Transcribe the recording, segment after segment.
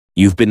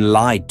You've been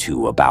lied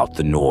to about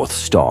the North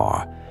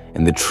Star,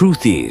 and the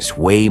truth is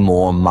way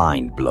more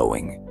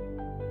mind-blowing.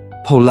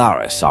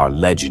 Polaris, our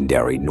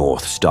legendary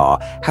North Star,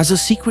 has a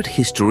secret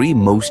history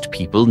most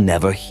people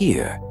never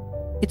hear.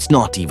 It's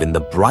not even the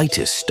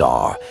brightest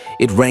star.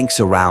 It ranks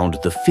around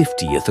the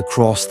 50th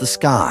across the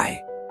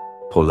sky.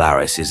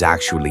 Polaris is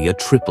actually a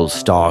triple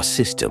star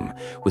system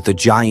with a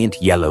giant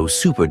yellow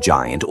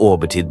supergiant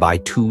orbited by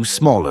two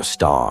smaller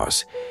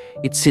stars.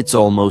 It sits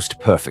almost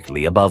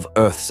perfectly above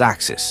Earth's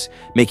axis,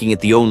 making it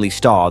the only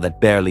star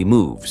that barely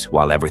moves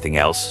while everything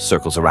else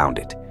circles around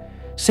it.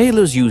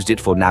 Sailors used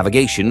it for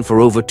navigation for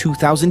over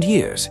 2,000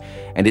 years,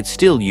 and it's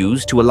still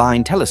used to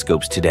align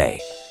telescopes today.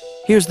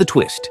 Here's the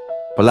twist.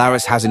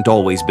 Polaris hasn't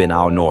always been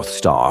our North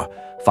Star.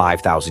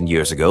 5,000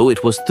 years ago,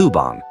 it was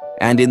Thuban,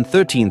 and in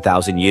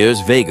 13,000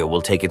 years, Vega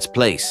will take its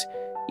place.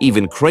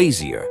 Even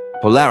crazier,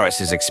 Polaris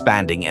is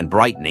expanding and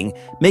brightening,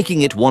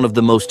 making it one of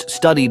the most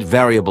studied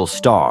variable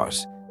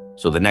stars.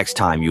 So the next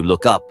time you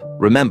look up,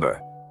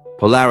 remember,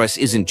 Polaris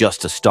isn't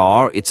just a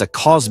star, it's a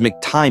cosmic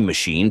time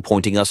machine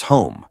pointing us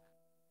home.